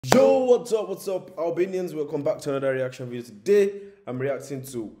Yo, what's up, Albanians? Welcome back to another reaction video. Today, I'm reacting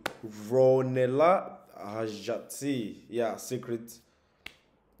to Ronela Hajati. Yeah, Sekret.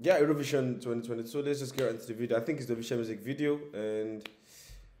 Yeah, Eurovision 2020. So let's just get into the video. I think it's the official music video. And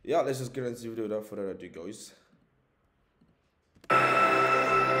yeah, let's just get into the video without further ado, guys.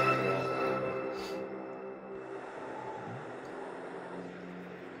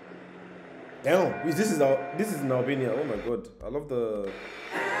 Damn, this is in Albania. Oh my god. I love the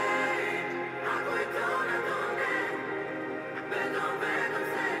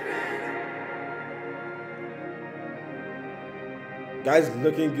guys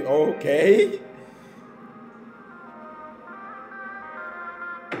looking okay.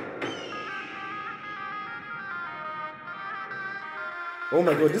 Oh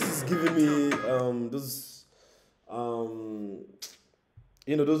my god, this is giving me those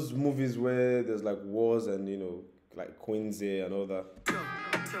those movies where there's like wars and like Quincy and all that.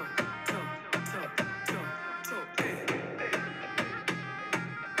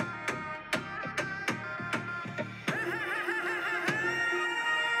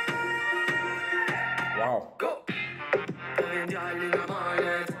 Wow.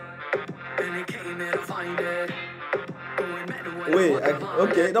 Wait,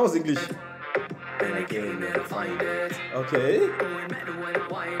 okay, that was English. Okay.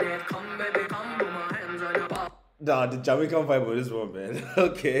 Nah, the Jamaican vibe of this one, man.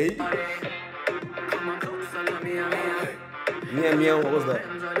 Okay. Mia, what was that?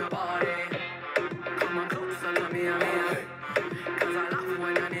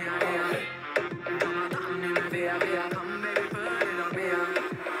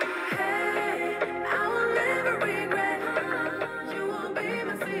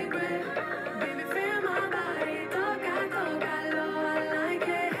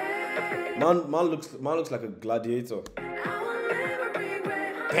 Man looks like a gladiator.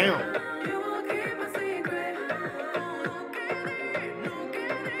 Damn.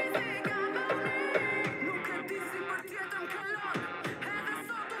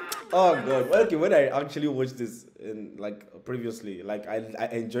 Oh god. Okay, when I actually watched this in like previously, like I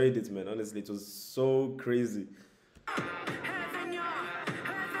enjoyed it, man. Honestly, it was so crazy.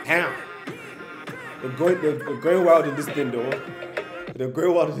 Damn. They're going wild in this thing though. They're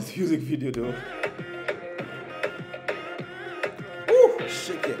going wild in this music video though. Woo,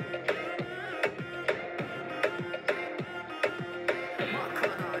 shake it.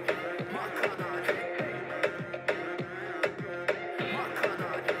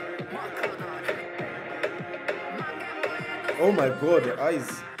 Oh my god, the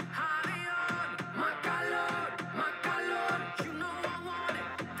eyes.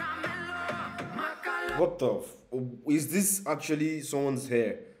 What the is this actually someone's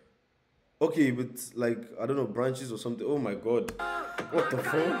hair? Okay, with like, I don't know, branches or something. Oh my god. What the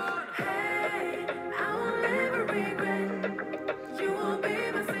fuck?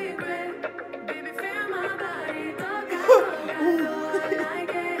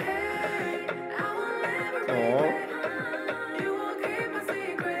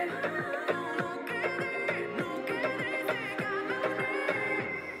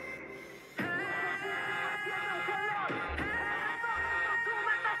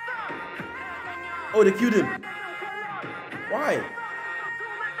 Oh, they killed him. Why?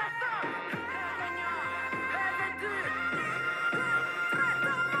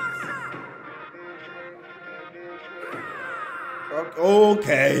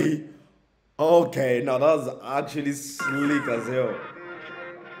 Okay. Okay, now that was actually slick as hell.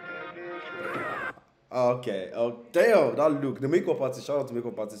 Okay. Oh, damn, that look. The makeup artist, shout out to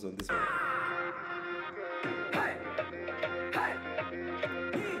makeup artists on this one.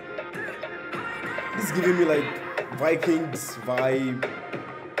 This is giving me like Vikings vibe.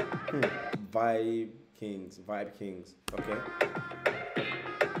 Vibe Kings. Okay.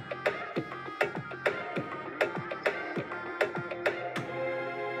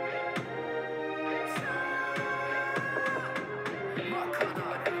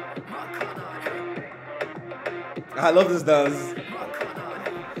 I love this dance.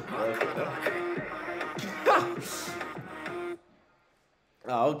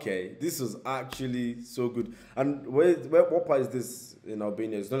 Okay, this was actually so good. And what part is this in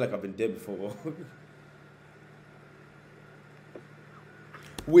Albania? It's not like I've been there before.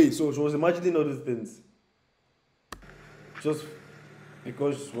 Wait, so she was imagining all these things just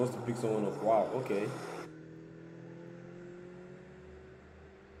because she wants to pick someone up. Wow, okay.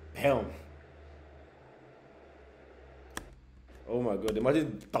 Damn. Oh my god,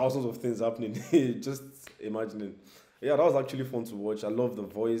 imagine thousands of things happening. Just imagining. Yeah, that was actually fun to watch. I love the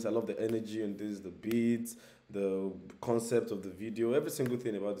voice, I love the energy and this, the beats, the concept of the video, every single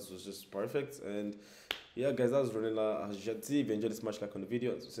thing about this was just perfect. And yeah, guys, that was Ronela Hajati. If you enjoyed this much, like on the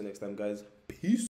video. So see you next time, guys. Peace.